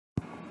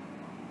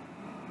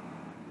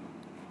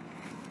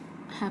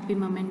Happy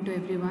moment to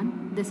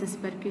everyone. This is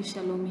Perkish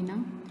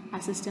SALOMINA,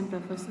 Assistant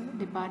Professor,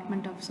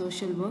 Department of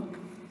Social Work,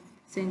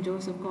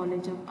 St.Joseph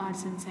College of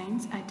Arts and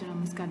Science,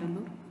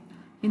 Cuddalore.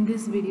 In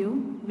this video,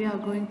 we are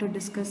going to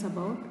discuss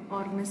about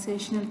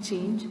organizational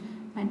change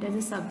and as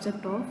a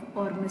subject of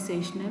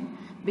organizational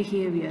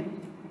behavior.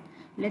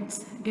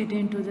 Let's get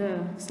into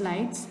the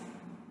slides.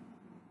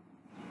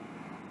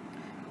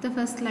 The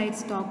first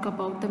slides talk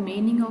about the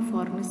meaning of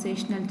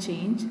organizational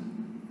change.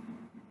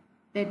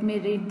 Let me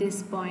read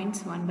these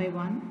points one by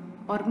one.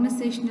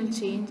 Organizational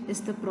change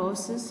is the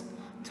process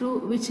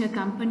through which a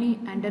company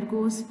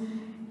undergoes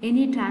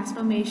any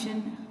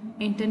transformation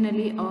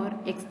internally or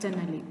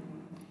externally.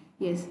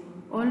 Yes,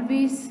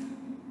 always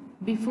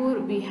before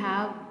we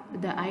have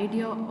the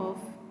idea of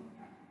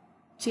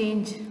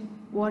change,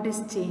 what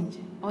is change?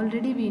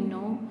 Already we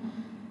know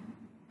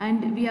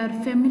and we are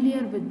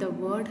familiar with the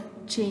word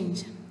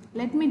change.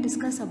 Let me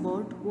discuss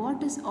about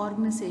what is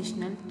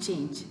organizational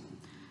change.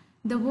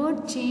 The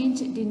word change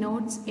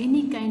denotes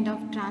any kind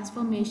of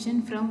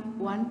transformation from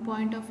one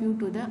point of view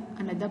to the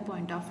another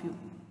point of view.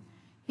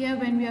 Here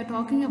when we are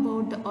talking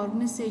about the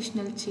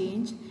organizational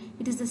change,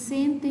 it is the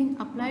same thing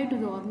applied to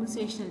the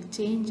organizational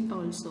change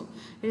also.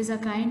 It is a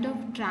kind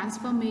of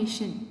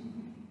transformation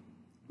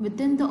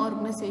within the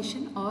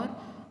organization or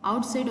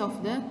outside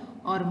of the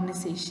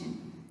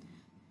organization.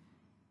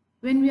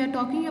 When we are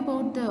talking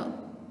about the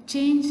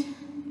change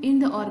in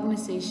the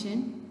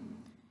organization,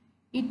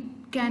 it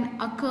can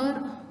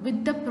occur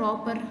with the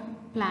proper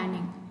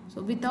planning.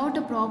 So without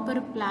a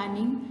proper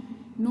planning,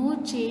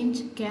 no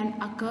change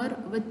can occur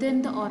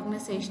within the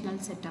organizational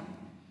setup.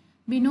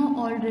 We know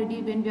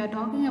already when we are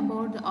talking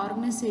about the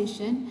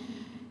organization,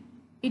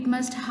 it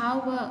must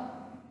have a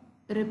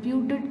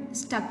reputed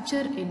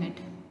structure in it.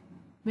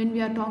 When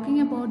we are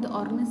talking about the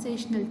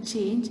organizational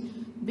change,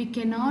 we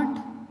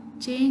cannot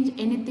change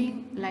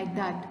anything like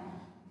that.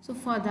 So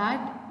for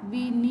that,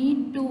 we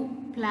need to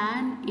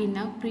plan in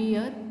a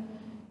prior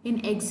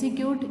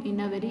execute in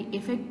a very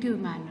effective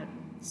manner.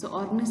 So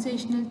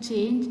organizational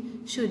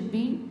change should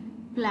be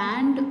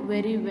planned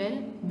very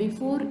well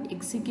before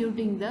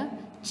executing the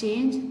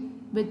change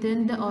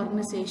within the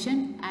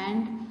organization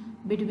and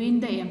between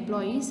the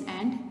employees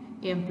and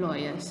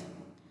employers.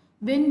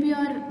 When we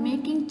are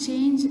making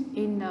change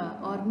in the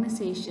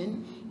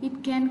organization,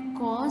 it can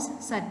cause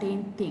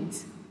certain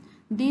things.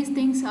 These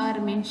things are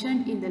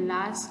mentioned in the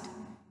last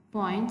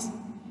points.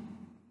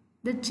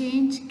 The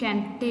change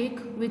can take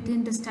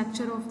within the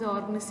structure of the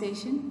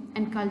organization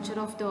and culture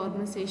of the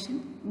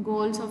organization,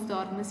 goals of the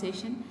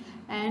organization,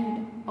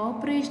 and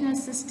operational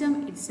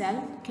system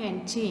itself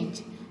can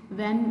change.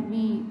 When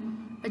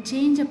we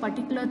change a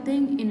particular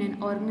thing in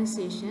an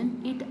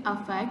organization, it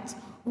affects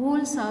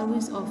whole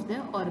service of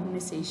the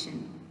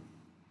organization.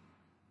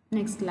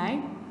 Next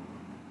slide.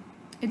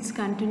 Let's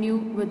continue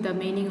with the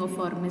meaning of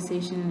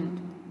organizational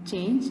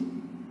change.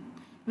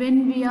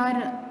 When we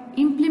are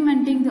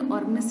implementing the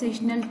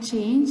organizational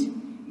change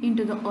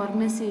into the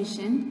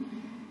organization,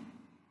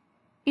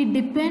 it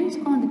depends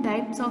on the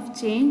types of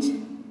change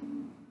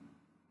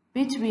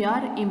which we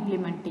are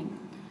implementing.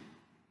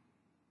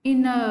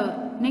 In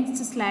the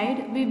next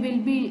slide, we will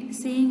be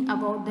seeing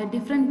about the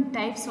different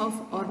types of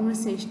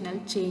organizational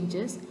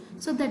changes.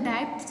 So the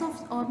types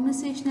of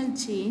organizational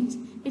change,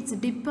 it's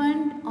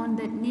depend on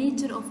the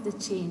nature of the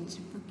change.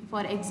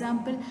 For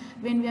example,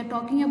 when we are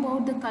talking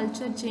about the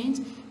culture change,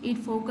 it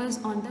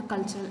focuses on the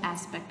cultural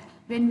aspect.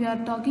 When we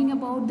are talking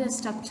about the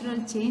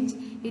structural change,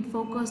 it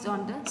focuses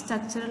on the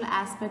structural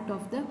aspect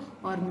of the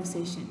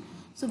organization.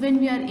 So when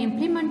we are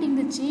implementing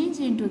the change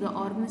into the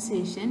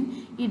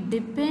organization, it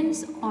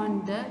depends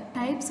on the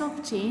types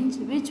of change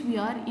which we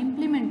are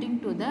implementing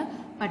to the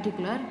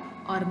particular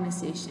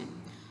organization.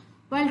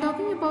 While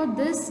talking about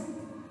this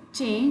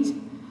change,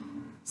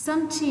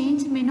 some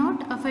change may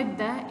not affect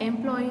the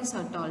employees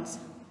at all.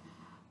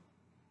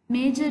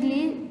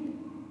 Majorly,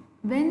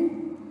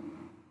 when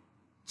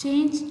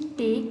change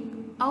take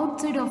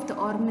outside of the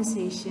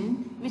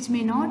organization, which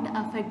may not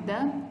affect the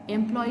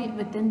employee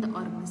within the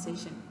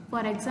organization.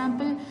 For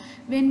example,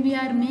 when we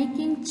are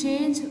making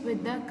change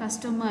with the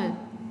customer,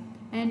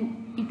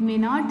 and it may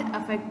not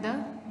affect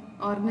the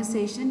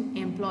organization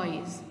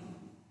employees.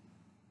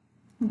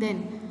 Then,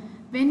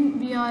 when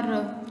we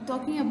are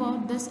talking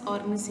about this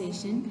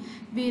organization,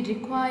 we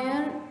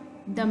require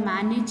the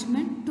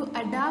management to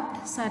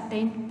adapt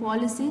certain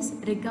policies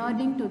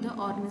regarding to the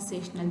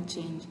organizational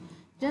change.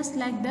 Just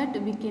like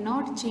that, we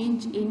cannot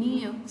change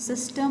any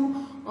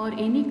system or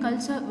any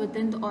culture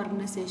within the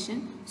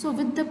organization. So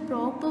with the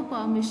proper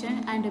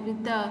permission and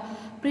with the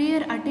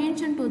prior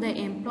attention to the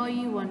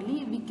employee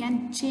only, we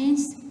can change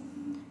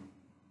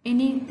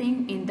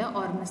anything in the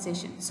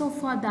organization. So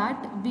for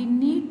that, we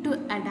need to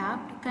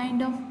adapt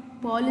kind of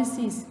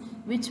policies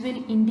which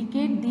will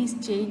indicate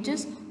these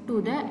changes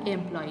to the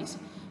employees.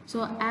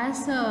 So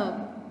as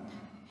a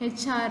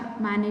HR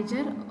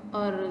manager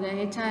or the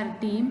HR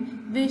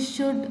team, we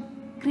should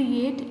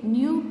create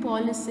new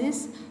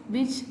policies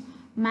which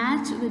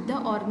match with the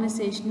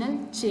organizational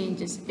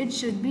changes. It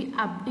should be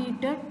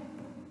updated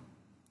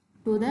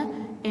to the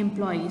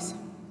employees.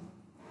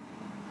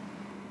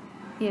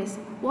 Yes,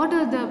 what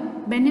are the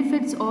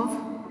benefits of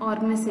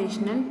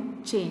organizational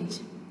change?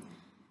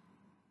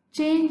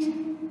 Change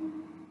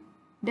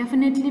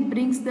definitely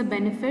brings the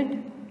benefit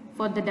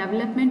for the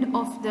development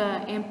of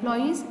the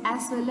employees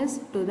as well as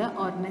to the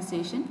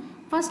organization.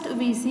 First,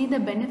 we see the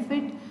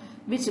benefit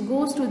which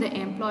goes to the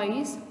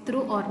employees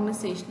through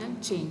organizational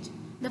change.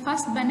 The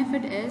first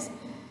benefit is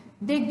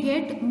they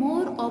get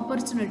more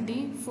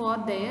opportunity for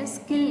their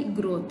skill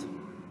growth.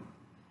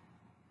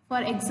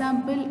 For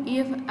example,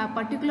 if a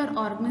particular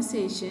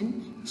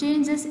organization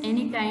changes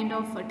any kind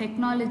of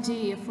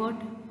technology effort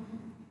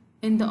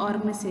in the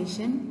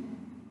organization,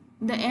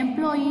 the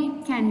employee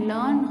can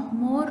learn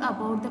more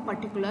about the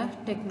particular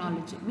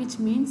technology, which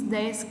means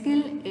their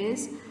skill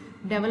is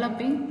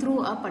developing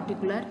through a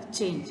particular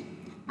change,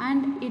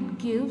 and it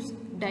gives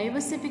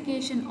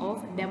diversification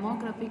of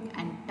demographic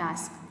and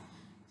task.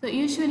 So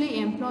usually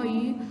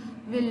employee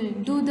will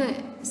do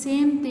the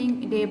same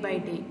thing day by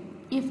day.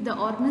 If the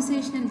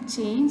organizational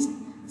change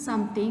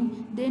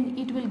something, then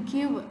it will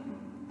give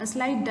a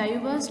slight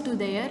diverse to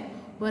their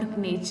work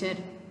nature.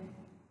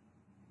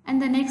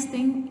 And the next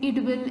thing,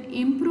 it will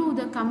improve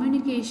the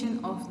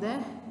communication of the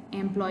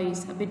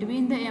employees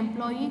between the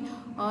employee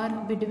or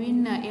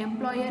between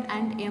employer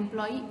and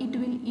employee. It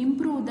will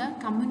improve the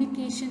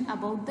communication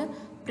about the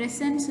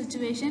present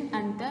situation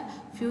and the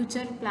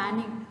future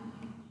planning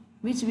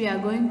which we are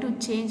going to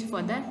change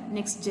for the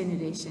next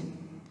generation.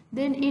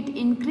 Then it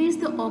increase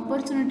the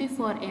opportunity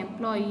for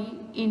employee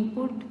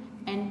input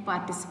and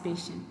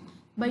participation.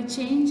 By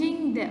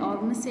changing the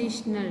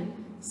organizational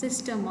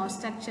system or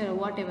structure or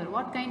whatever,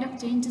 what kind of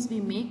changes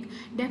we make,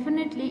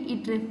 definitely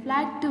it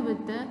reflects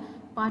with the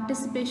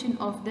participation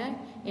of the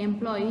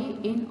employee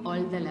in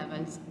all the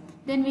levels.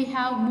 Then we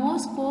have more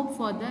scope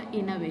for the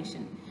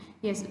innovation.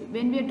 Yes,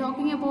 when we are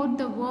talking about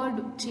the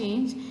word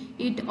change,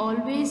 it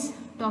always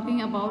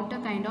talking about a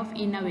kind of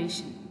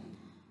innovation.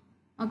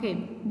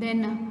 Okay,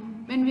 then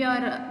when we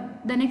are,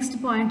 the next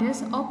point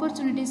is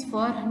opportunities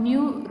for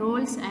new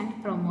roles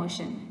and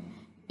promotion.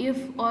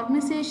 If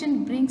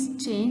organization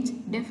brings change,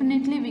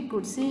 definitely we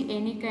could see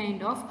any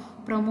kind of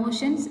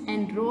promotions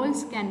and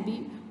roles can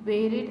be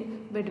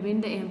varied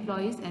between the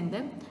employees and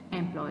the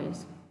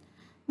employers.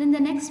 Then the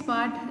next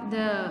part,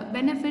 the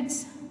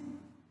benefits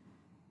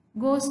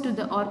goes to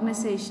the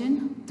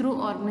organization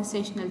through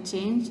organizational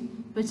change,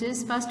 which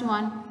is first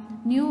one,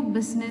 new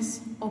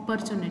business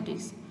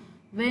opportunities.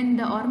 When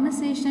the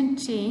organization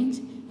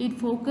change, it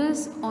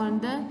focuses on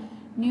the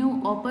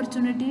new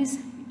opportunities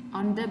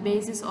on the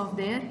basis of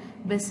their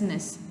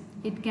business.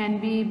 It can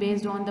be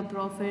based on the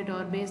profit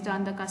or based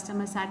on the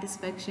customer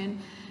satisfaction.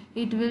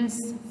 It will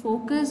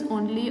focus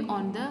only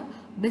on the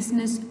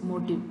business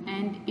motive,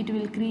 and it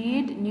will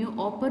create new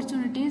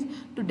opportunities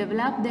to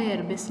develop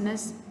their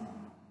business,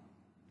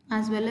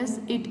 as well as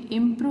it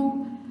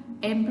improve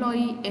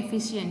employee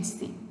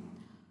efficiency.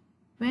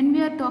 When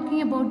we are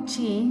talking about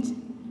change,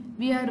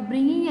 we are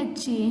bringing a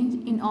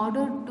change in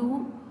order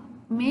to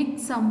make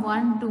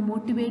someone to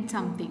motivate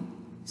something.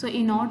 So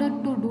in order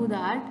to do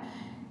that,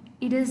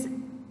 it is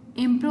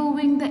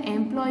improving the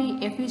employee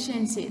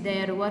efficiency,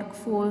 their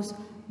workforce,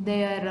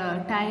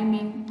 their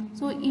timing.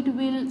 So it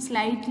will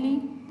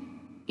slightly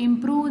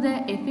improve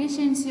the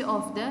efficiency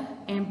of the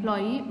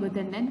employee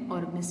within an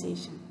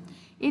organization.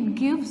 It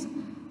gives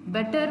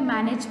better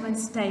management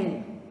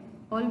style.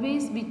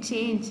 Always we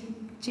change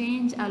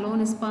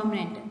alone is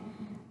permanent.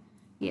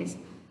 Yes,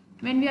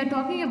 when we are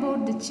talking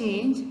about the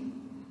change,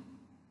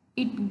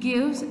 it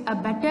gives a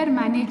better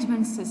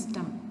management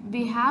system.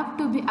 We have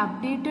to be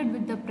updated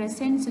with the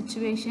present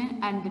situation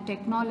and the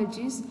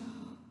technologies.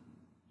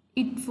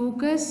 It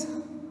focuses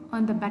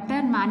on the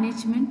better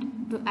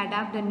management to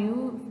adapt the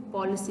new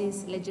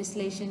policies,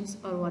 legislations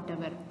or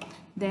whatever.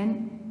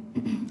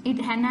 Then it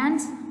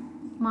enhances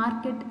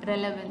market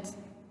relevance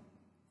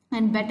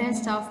and better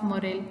staff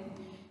morale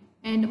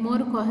and more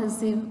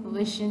cohesive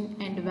vision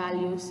and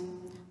values,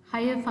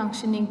 higher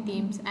functioning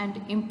teams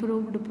and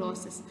improved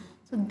process.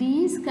 So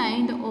these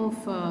kind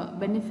of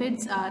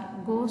benefits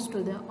goes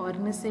to the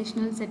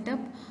organizational setup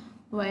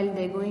while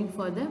they are going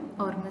for the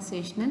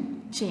organizational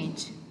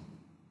change.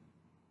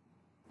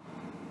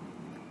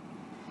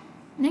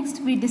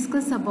 Next we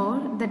discuss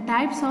about the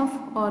types of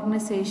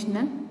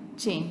organizational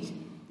change.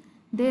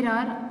 There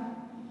are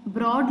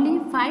broadly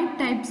 5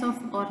 types of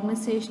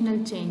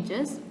organizational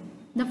changes.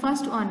 The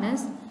first one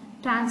is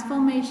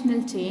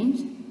transformational change,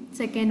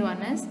 second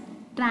one is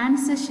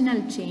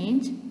transitional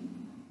change,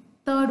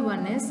 third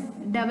one is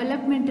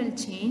developmental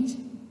change,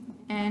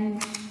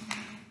 and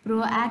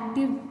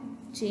proactive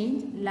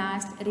change,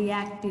 last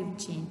reactive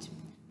change.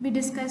 We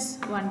discuss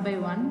one by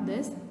one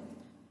this.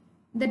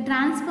 The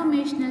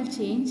transformational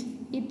change,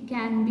 it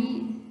can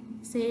be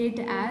said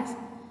as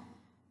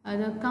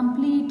the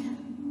complete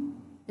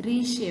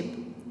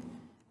reshape.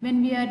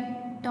 When we are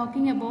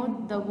talking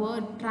about the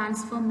word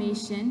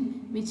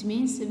transformation, which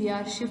means we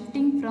are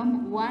shifting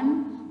from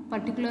one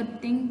particular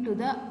thing to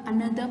the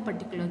another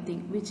particular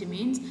thing, which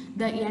means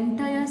the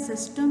entire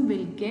system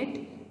will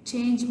get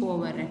change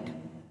over it.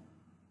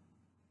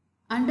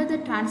 Under the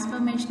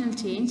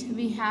transformational change,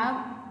 we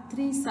have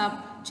 3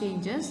 sub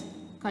changes: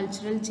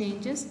 cultural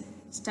changes,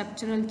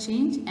 structural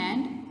change,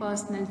 and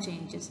personal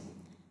changes.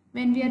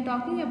 When we are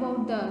talking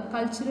about the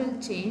cultural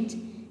change,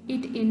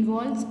 it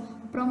involves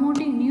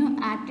promoting new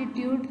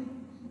attitude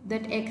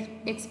that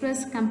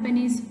express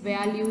companies'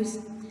 values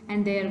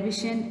and their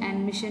vision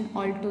and mission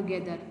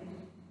altogether.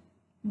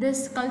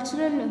 This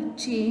cultural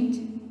change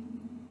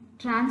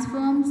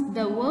transforms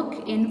the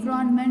work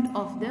environment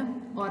of the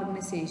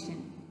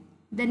organization.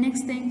 The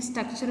next thing,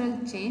 structural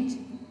change.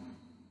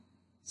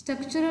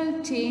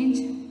 Structural change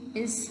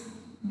is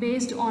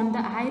based on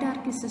the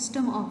hierarchy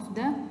system of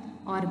the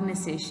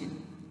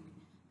organization.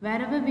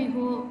 Wherever we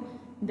go,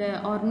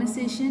 the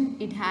organization,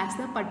 it has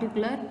a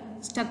particular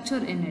structure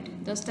in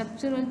it. The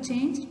structural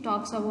change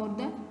talks about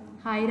the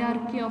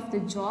hierarchy of the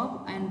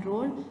job and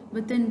role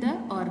within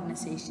the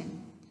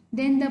organization.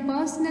 Then the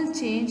personal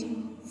change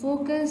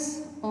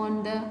focus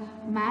on the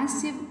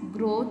massive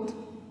growth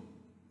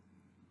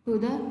to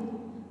the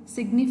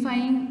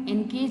signifying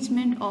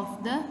engagement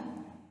of the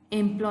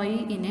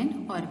employee in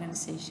an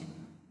organization.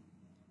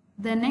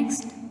 The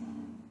next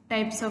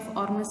types of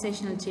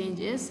organizational change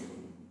is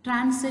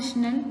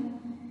transitional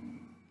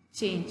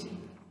change.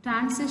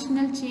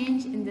 Transitional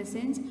change in the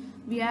sense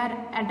we are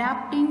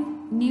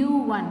adapting new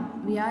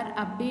one, we are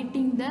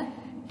updating the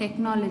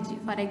technology.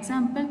 For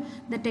example,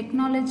 the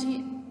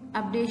technology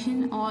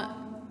updation or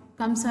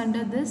comes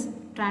under this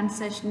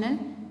transitional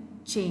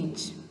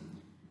change.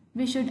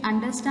 We should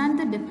understand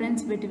the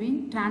difference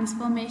between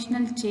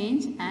transformational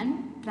change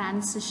and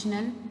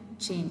transitional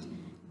change.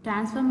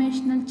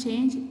 Transformational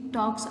change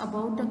talks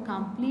about the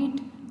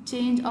complete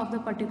change of the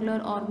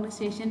particular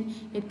organization.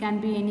 It can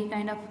be any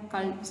kind of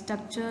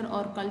structure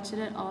or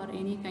cultural or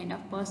any kind of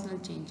personal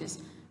changes.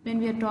 When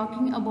we are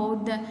talking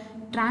about the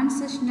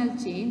transitional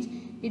change,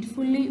 it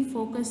fully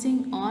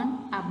focusing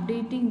on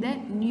updating the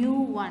new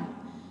one.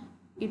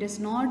 It is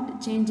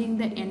not changing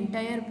the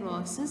entire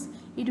process,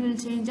 it will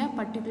change a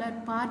particular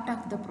part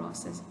of the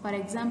process. For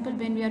example,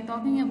 when we are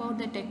talking about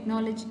the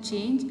technology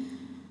change,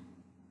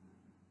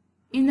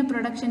 in the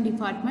production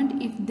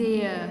department, if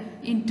they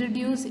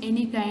introduce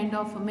any kind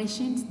of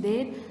machines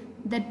there,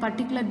 that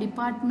particular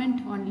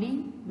department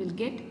only will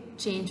get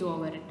change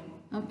over it.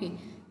 Okay.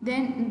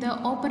 Then the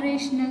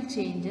operational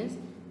changes.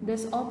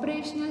 This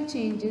operational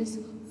changes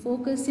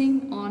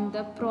focusing on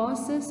the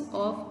process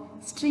of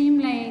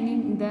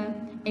streamlining the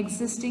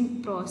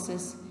existing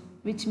process,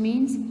 which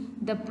means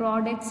the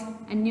products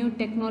and new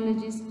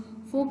technologies,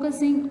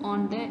 focusing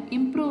on the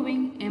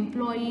improving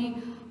employee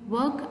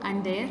work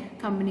and their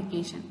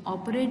communication,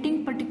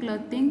 operating particular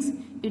things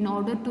in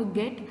order to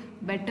get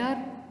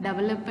better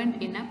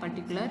development in a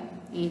particular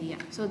area.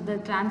 So the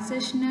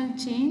transitional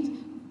change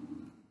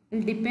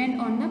will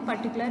depend on the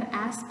particular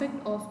aspect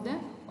of the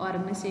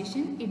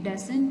organization. It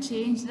doesn't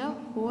change the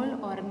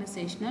whole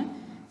organizational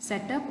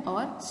setup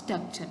or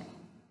structure.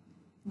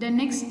 The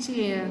next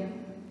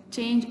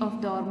change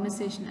of the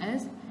organization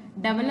is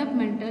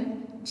developmental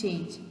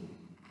change.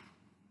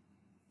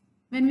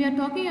 When we are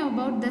talking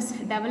about this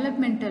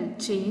developmental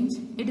change,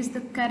 it is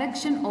the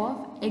correction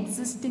of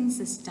existing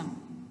system.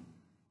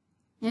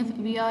 If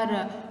we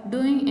are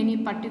doing any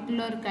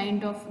particular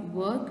kind of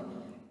work,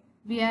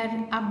 we are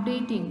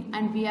updating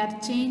and we are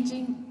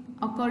changing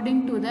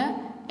according to the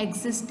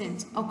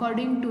existence,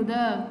 according to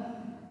the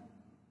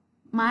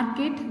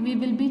market, we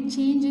will be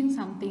changing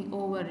something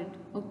over it.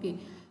 Okay,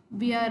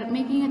 we are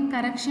making a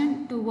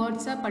correction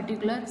towards a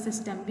particular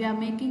system, we are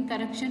making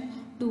correction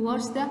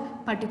towards the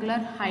particular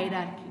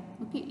hierarchy.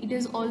 Okay, it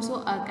is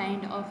also a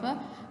kind of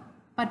a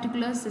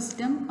particular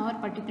system or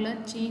particular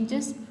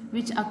changes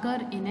which occur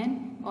in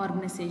an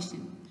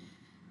organization.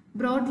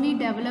 Broadly,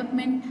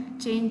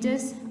 development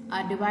changes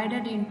are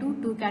divided into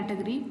two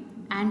categories: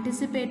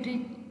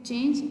 anticipatory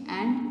change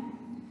and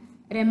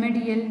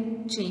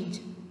remedial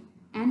change.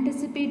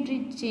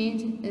 Anticipatory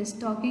change is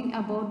talking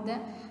about the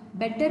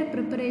better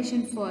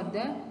preparation for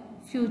the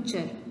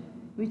future,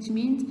 which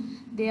means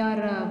they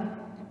are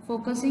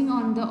focusing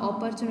on the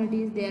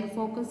opportunities, they are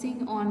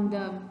focusing on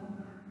the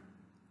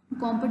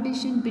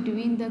competition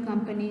between the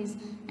companies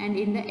and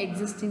in the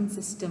existing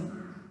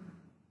system.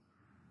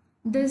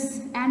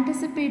 This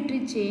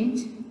anticipatory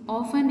change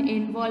often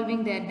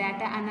involving their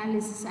data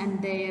analysis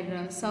and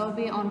their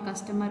survey on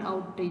customer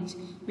outreach,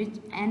 which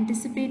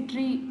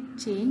anticipatory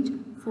change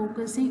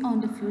focusing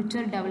on the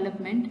future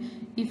development.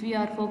 If we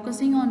are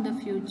focusing on the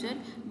future,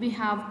 we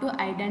have to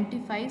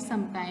identify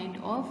some kind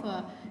of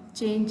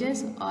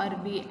changes, or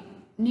we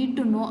need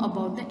to know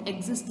about the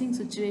existing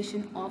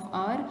situation of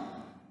our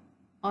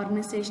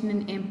organization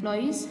and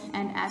employees,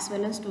 and as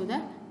well as to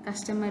the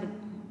customer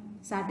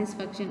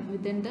satisfaction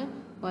within the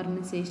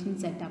organization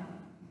setup.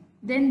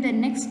 Then the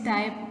next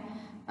type,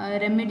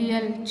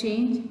 remedial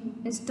change,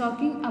 is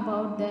talking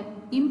about the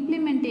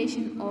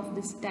implementation of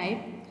this type,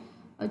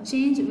 a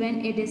change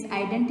when it is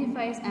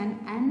identifies an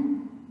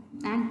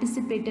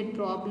unanticipated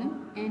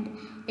problem and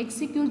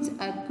executes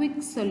a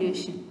quick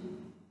solution.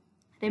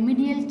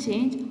 Remedial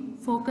change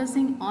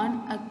focusing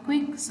on a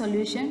quick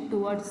solution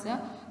towards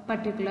a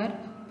particular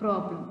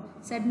problem.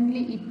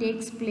 Suddenly it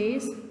takes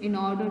place in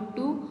order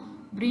to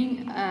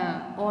bring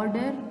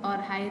order or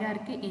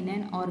hierarchy in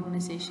an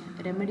organization.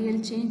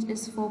 Remedial change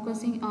is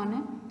focusing on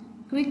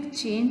a quick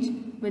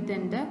change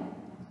within the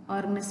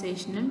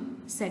organizational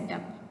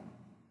setup.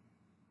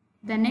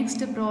 The next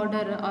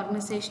broader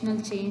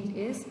organizational change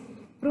is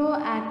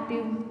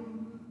proactive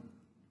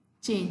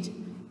change.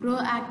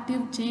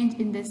 Proactive change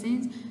in the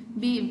sense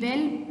be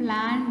well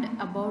planned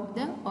about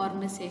the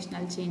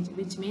organizational change,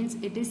 which means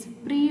it is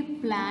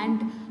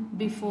pre-planned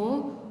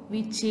before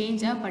we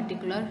change a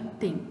particular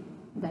thing.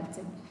 That's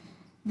it.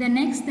 The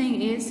next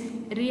thing is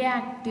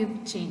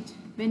reactive change.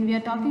 When we are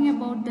talking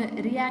about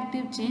the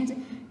reactive change,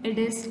 it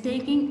is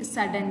taking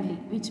suddenly,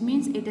 which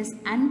means it is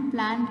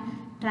unplanned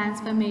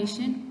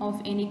transformation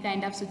of any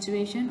kind of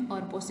situation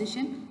or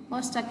position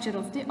or structure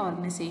of the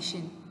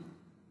organization.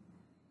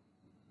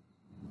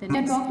 Then we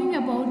are talking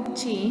about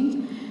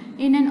change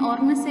in an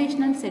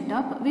organizational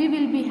setup. We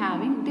will be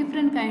having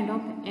different kind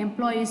of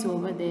employees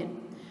over there.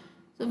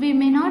 So we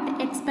may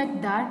not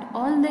expect that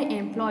all the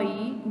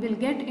employee will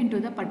get into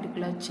the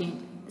particular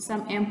change.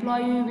 Some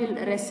employee will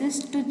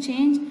resist to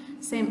change,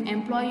 some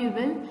employee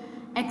will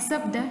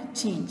accept the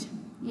change.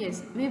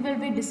 Yes, we will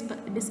be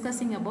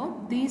discussing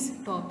about these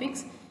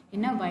topics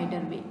in a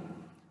wider way.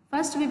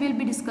 First, we will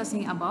be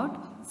discussing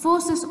about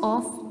forces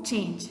of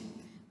change.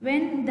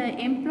 When the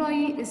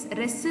employee is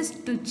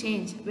resist to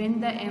change,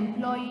 when the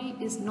employee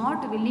is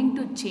not willing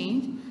to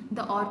change,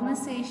 the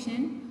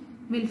organization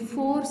will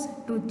force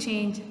to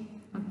change.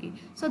 Okay,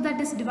 so that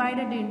is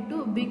divided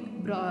into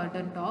big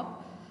broader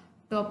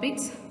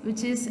topics,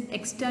 which is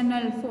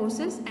external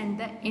forces and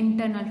the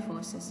internal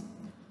forces.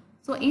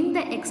 So in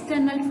the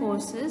external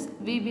forces,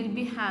 we will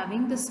be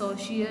having the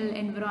social,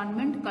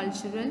 environment,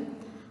 cultural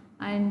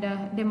and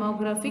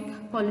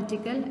demographic,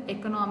 political,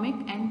 economic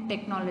and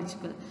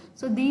technological.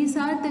 So these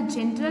are the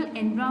general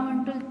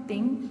environmental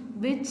things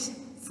which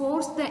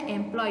force the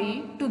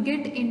employee to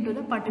get into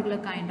the particular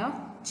kind of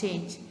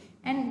change.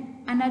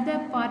 And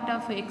another part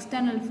of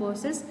external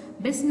forces,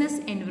 business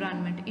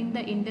environment in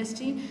the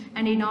industry,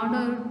 and in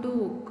order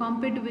to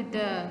compete with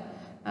the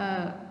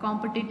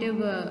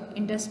competitive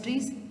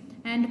industries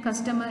and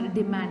customer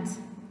demands.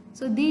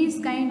 So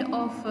these kind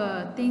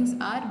of things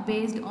are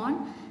based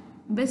on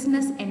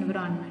business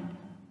environment.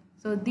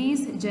 So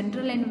these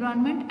general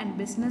environment and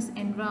business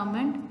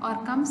environment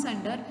are comes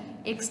under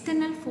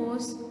external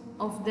force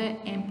of the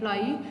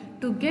employee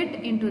to get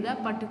into the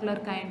particular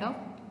kind of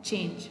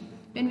change.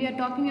 When we are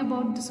talking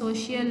about the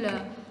social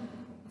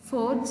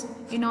force,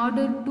 in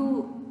order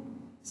to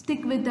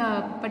stick with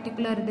a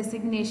particular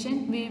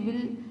designation, we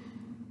will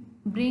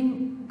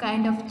bring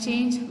kind of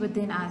change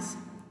within us,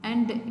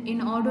 and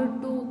in order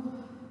to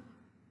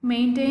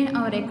maintain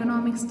our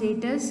economic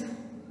status,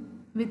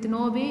 with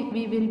no way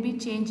we will be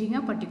changing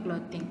a particular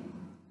thing.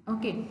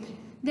 Okay,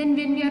 then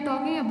when we are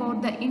talking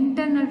about the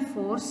internal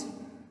force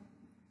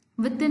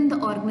within the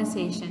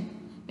organization,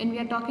 when we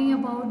are talking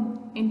about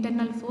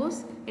internal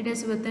force, it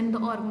is within the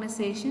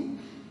organization.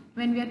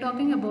 When we are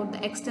talking about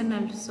the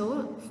external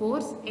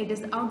force, it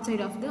is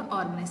outside of the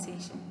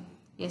organization.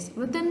 Yes,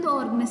 within the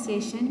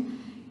organization,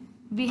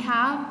 we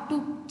have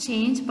to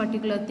change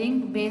particular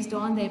thing based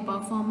on their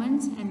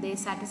performance and their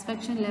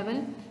satisfaction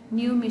level.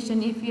 New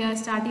mission, if we are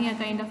starting a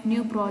kind of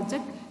new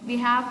project, we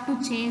have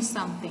to change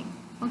something.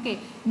 Okay,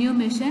 new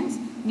missions,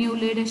 new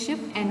leadership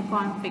and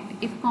conflict.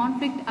 If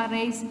conflict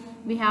arises,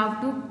 we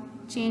have to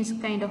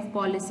change kind of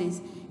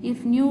policies.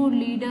 If new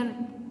leader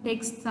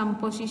takes some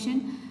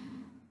position,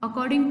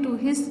 according to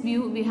his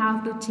view, we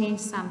have to change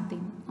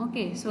something.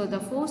 Okay, so the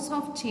force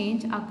of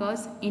change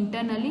occurs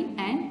internally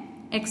and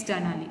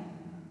externally.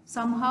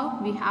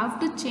 Somehow we have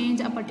to change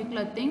a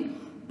particular thing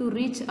to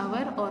reach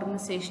our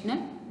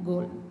organizational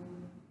goal.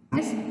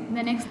 Yes,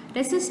 the next,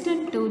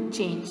 resistant to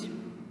change.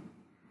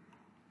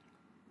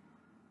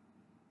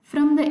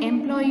 From the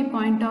employee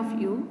point of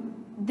view,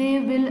 they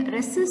will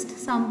resist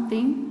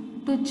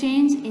something to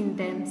change in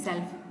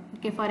themselves.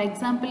 Okay, for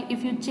example,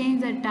 if you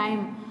change the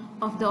time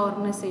of the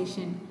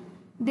organization,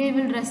 they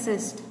will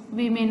resist.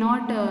 We may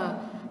not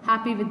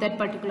happy with that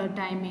particular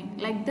timing.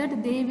 Like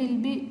that, they will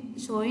be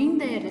showing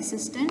their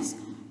resistance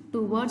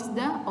towards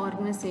the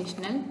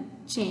organizational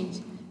change.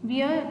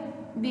 Here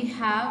we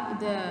have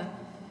the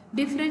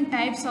different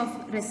types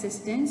of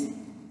resistance: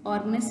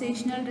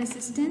 organizational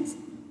resistance,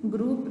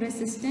 group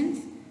resistance,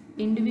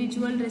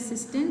 individual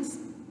resistance,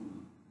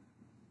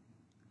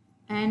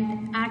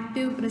 and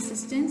active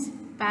resistance,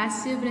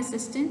 passive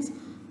resistance,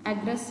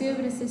 aggressive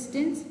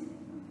resistance,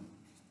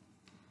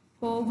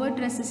 covert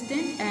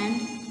resistance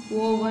and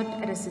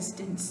overt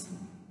resistance.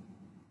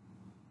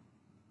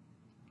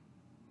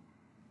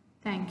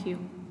 Thank you.